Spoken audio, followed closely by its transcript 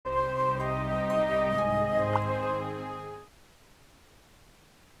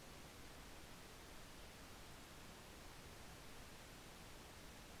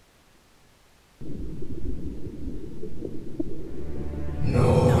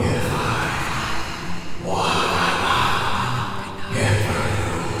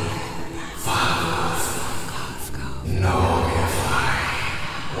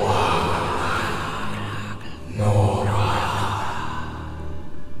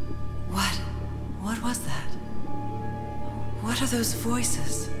What was that? What are those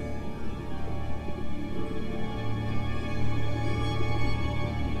voices?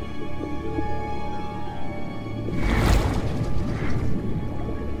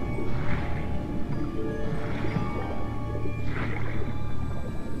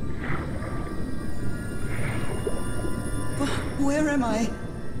 Where am I?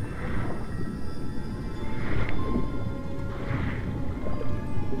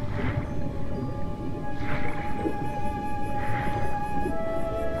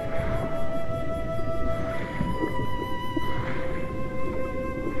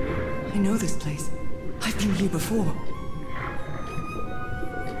 I know this place. I've been here before.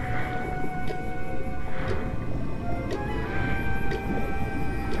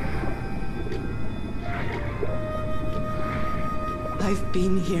 I've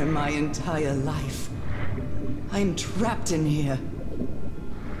been here my entire life. I'm trapped in here.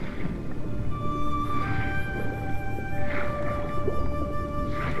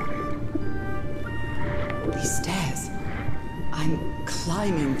 These stairs. I'm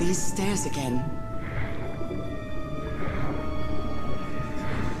climbing these stairs again.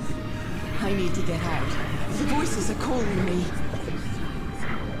 I need to get out. The voices are calling me.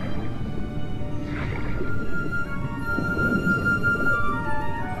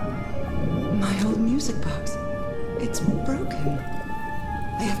 My old music box. It's broken.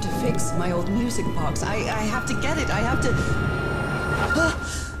 I have to fix my old music box. I have to get it. I have to...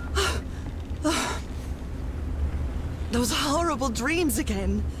 Those horrible dreams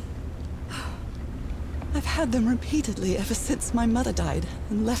again. I've had them repeatedly ever since my mother died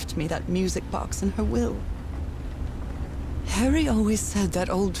and left me that music box in her will. Harry always said that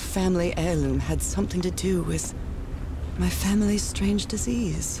old family heirloom had something to do with my family's strange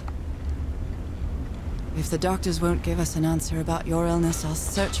disease. If the doctors won't give us an answer about your illness, I'll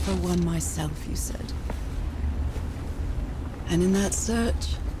search for one myself, you said. And in that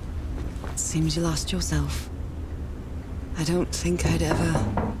search, it seems you lost yourself. I don't think I'd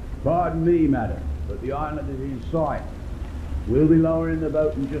ever... Pardon me, madam, but the island is in sight. We'll be lowering the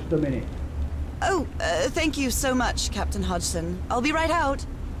boat in just a minute. Oh, thank you so much, Captain Hodgson. I'll be right out.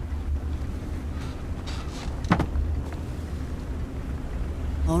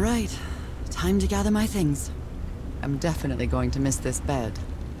 All right. Time to gather my things. I'm definitely going to miss this bed.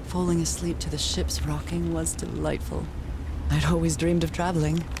 Falling asleep to the ship's rocking was delightful. I'd always dreamed of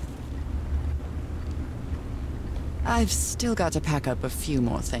traveling. I've still got to pack up a few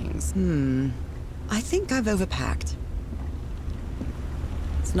more things. I think I've overpacked.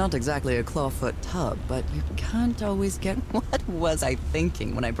 It's not exactly a clawfoot tub, but you can't always get... What was I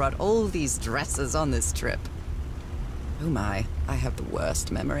thinking when I brought all these dresses on this trip? Oh my, I have the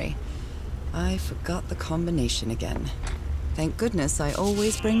worst memory. I forgot the combination again. Thank goodness I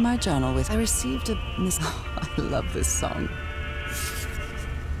always bring my journal with. I received a miss... Oh, I love this song.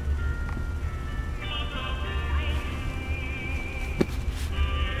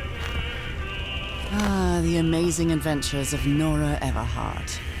 Ah, the amazing adventures of Nora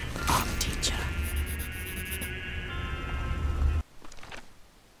Everhart, art teacher.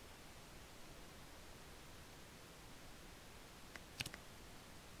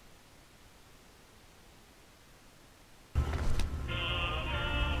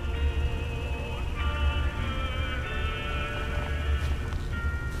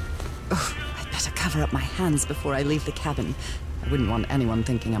 Oh, I'd better cover up my hands before I leave the cabin. I wouldn't want anyone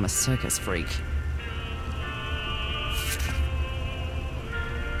thinking I'm a circus freak.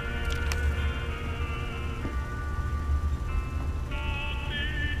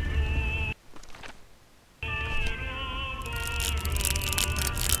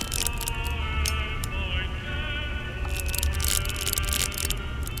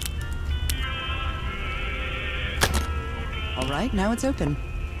 All right, now it's open.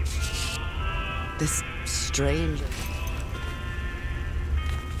 This strange...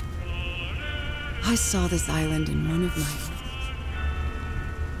 I saw this island in one of my...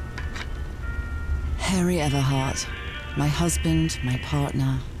 Harry Everhart. My husband, my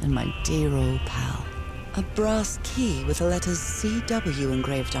partner, and my dear old pal. A brass key with the letters CW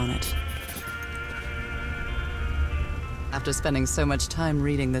engraved on it. After spending so much time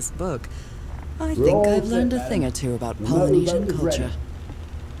reading this book, I think I've learned a thing or two about Polynesian culture.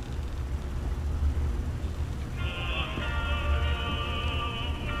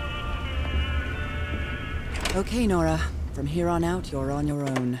 Okay, Nora. From here on out, you're on your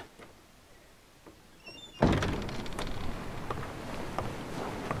own.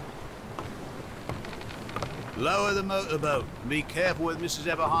 Lower the motorboat. Be careful with Mrs.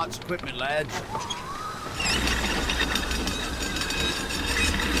 Everhart's equipment, lads.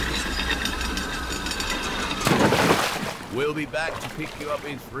 We'll be back to pick you up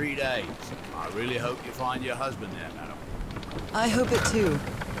in 3 days. I really hope you find your husband there, madam. I hope it too.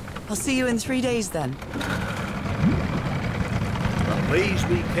 I'll see you in 3 days then. But please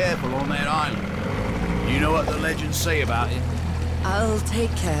be careful on that island. You know what the legends say about it? I'll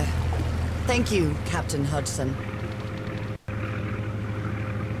take care. Thank you, Captain Hodgson.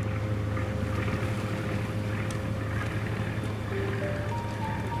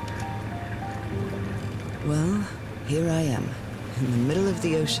 Well, here I am, in the middle of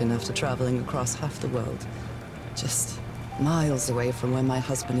the ocean after traveling across half the world. Just miles away from where my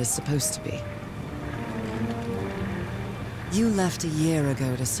husband is supposed to be. You left a year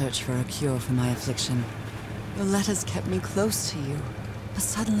ago to search for a cure for my affliction. Your letters kept me close to you, but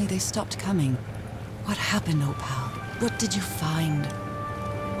suddenly they stopped coming. What happened, Opal? What did you find?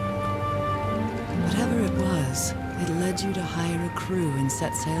 Whatever it was, it led you to hire a crew and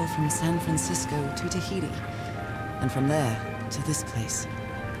set sail from San Francisco to Tahiti. And from there, to this place.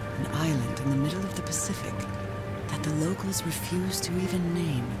 An island in the middle of the Pacific that the locals refuse to even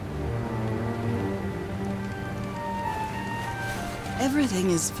name.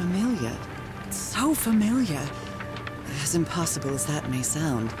 Everything is familiar. So familiar. As impossible as that may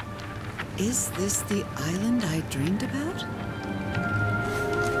sound. Is this the island I dreamed about?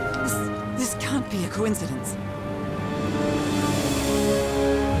 This can't be a coincidence.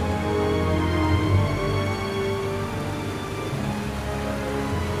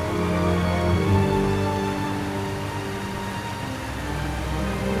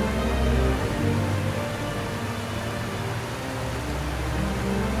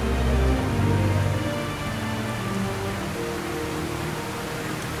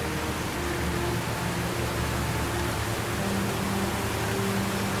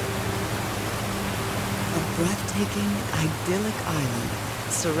 Breathtaking, idyllic island,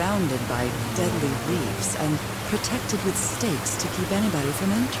 surrounded by deadly reefs and protected with stakes to keep anybody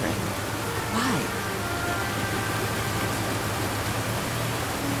from entering. Why?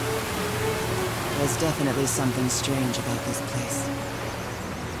 There's definitely something strange about this place.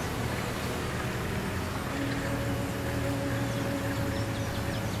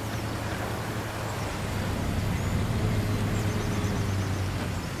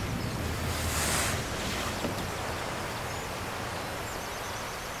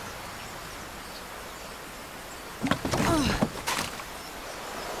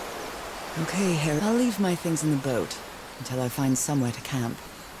 Okay, Harry. I'll leave my things in the boat until I find somewhere to camp.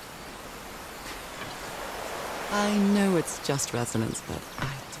 I know it's just resonance, but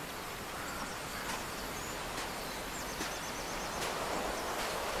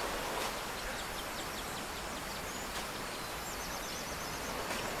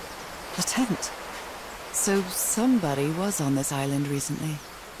The tent. So somebody was on this island recently.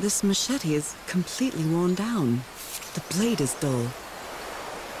 This machete is completely worn down. The blade is dull.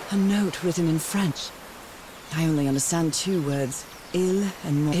 A note written in French. I only understand 2 words, il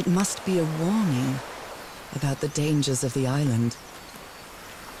and mort. It must be a warning about the dangers of the island.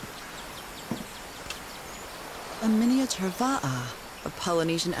 A miniature va'a, a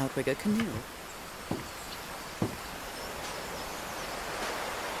Polynesian outrigger canoe.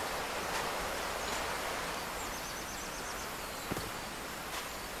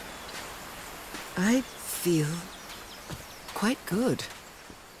 I feel quite good.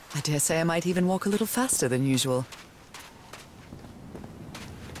 I dare say I might even walk a little faster than usual.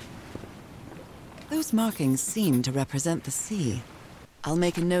 Those markings seem to represent the sea. I'll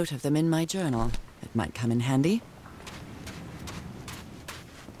make a note of them in my journal. It might come in handy.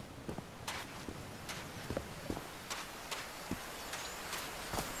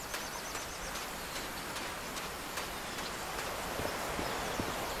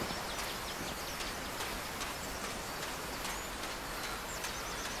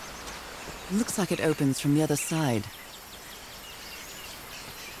 Looks like it opens from the other side.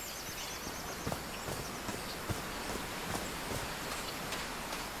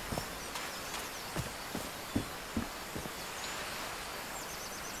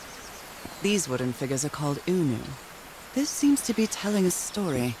 These wooden figures are called unu. This seems to be telling a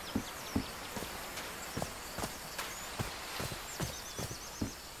story.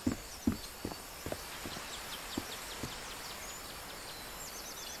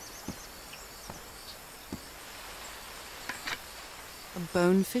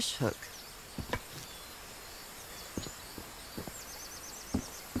 Bone fish hook.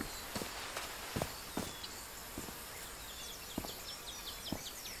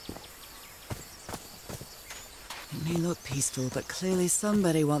 It may look peaceful, but clearly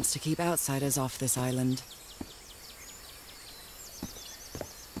somebody wants to keep outsiders off this island.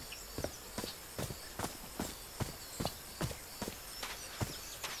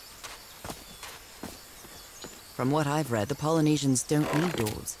 From what I've read, the Polynesians don't need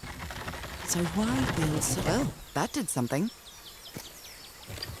doors. So why build so... Oh, that did something.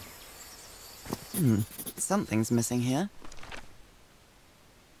 Something's missing here.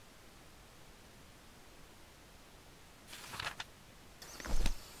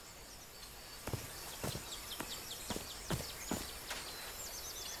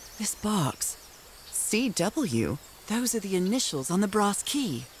 This box. CW. Those are the initials on the brass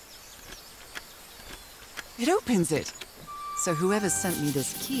key. It opens it. So whoever sent me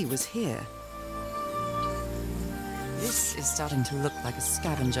this key was here. This is starting to look like a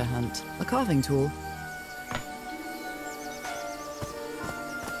scavenger hunt. A carving tool.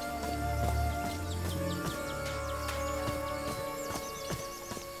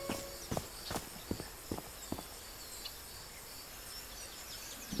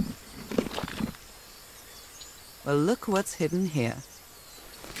 Well, look what's hidden here.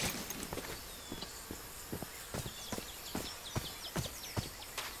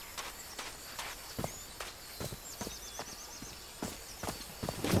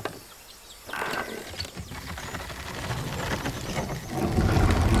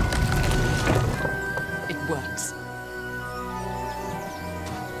 It works.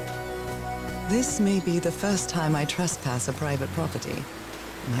 This may be the first time I trespass a private property.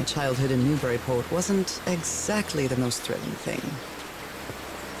 My childhood in Newburyport wasn't exactly the most thrilling thing.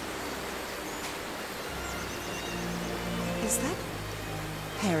 Is that...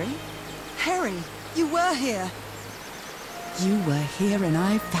 Harry? Harry, you were here! You were here and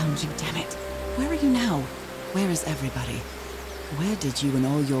I found you, damn it. Where are you now? Where is everybody? Where did you and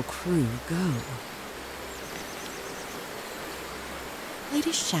all your crew go?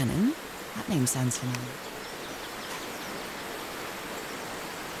 Lady Shannon? That name sounds familiar.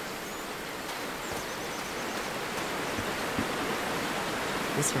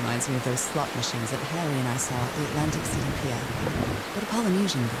 This reminds me of those slot machines that Harry and I saw at the Atlantic City Pier, but a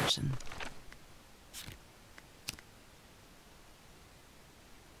Polynesian version.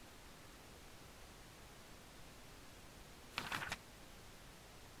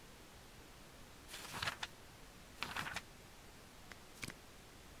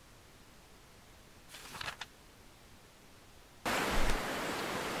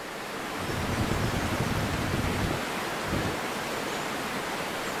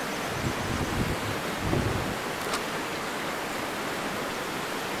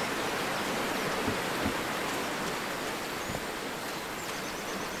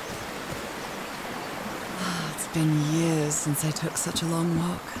 It's been years since I took such a long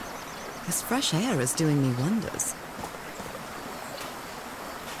walk. This fresh air is doing me wonders.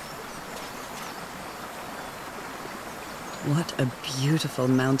 What a beautiful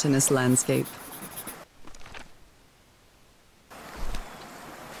mountainous landscape.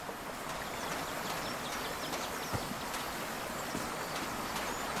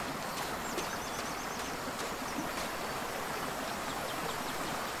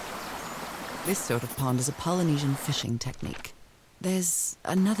 This sort of pond is a Polynesian fishing technique. There's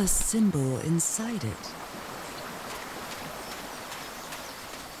another symbol inside it.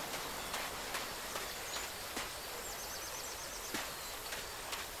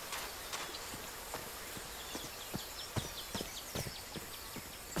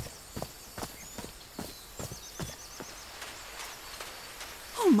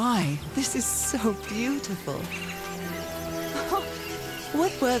 Oh my, this is so beautiful.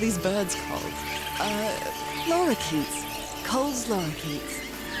 What were these birds called? Lorikeets. Cole's lorikeets.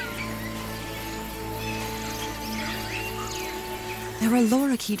 There are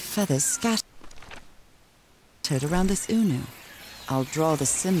lorikeet feathers scattered around this unu. I'll draw the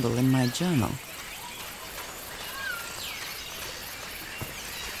symbol in my journal.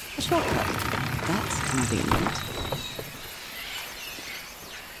 A shortcut. That's convenient.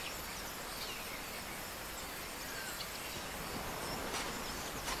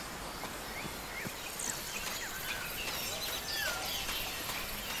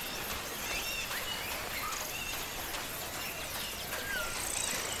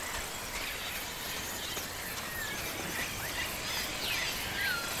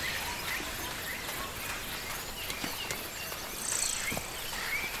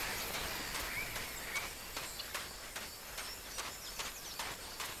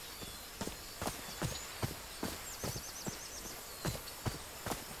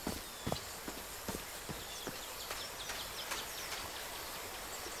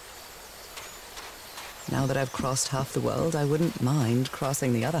 Now that I've crossed half the world, I wouldn't mind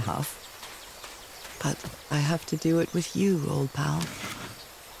crossing the other half. But I have to do it with you, old pal.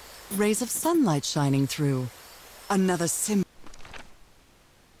 Rays of sunlight shining through. Another symbol.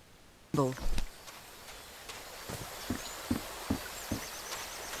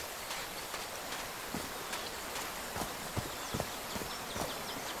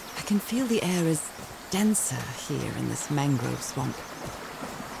 I can feel the air is denser here in this mangrove swamp.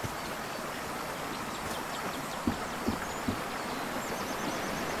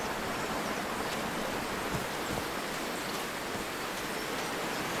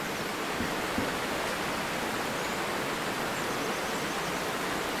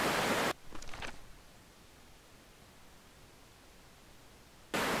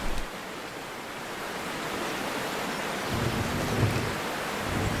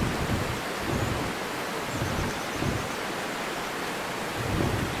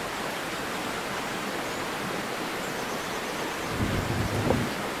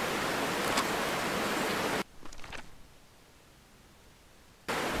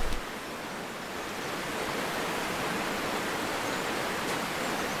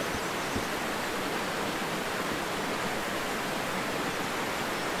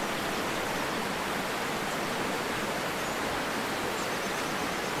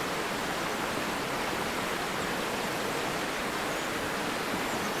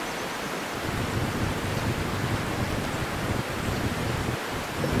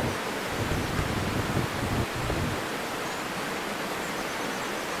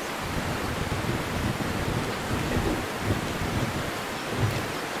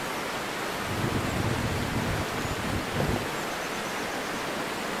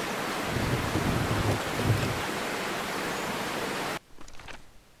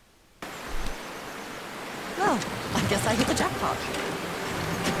 I guess I hit the jackpot.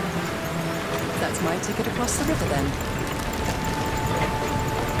 That's my ticket across the river then.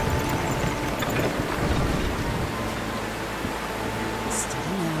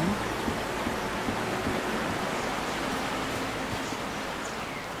 Steady now.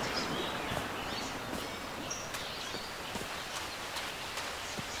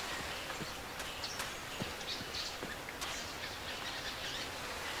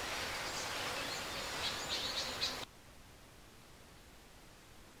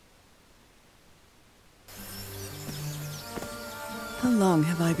 How long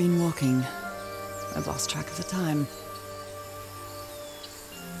have I been walking? I've lost track of the time.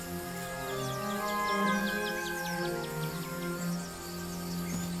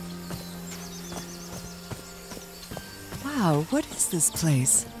 Wow, what is this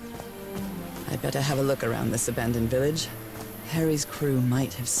place? I'd better have a look around this abandoned village. Harry's crew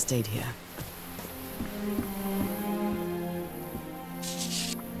might have stayed here.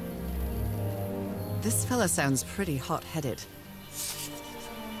 This fella sounds pretty hot-headed.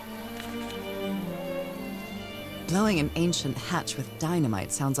 Blowing an ancient hatch with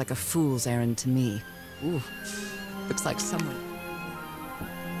dynamite sounds like a fool's errand to me. Ooh, looks like someone...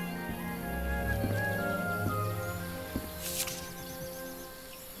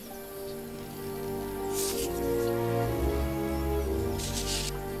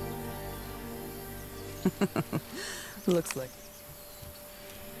 Looks like...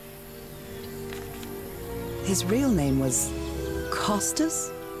 His real name was...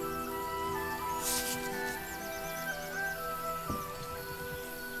 Costas?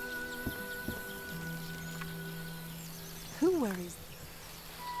 Who worries?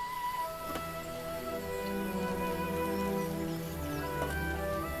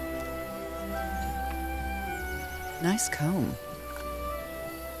 Nice comb.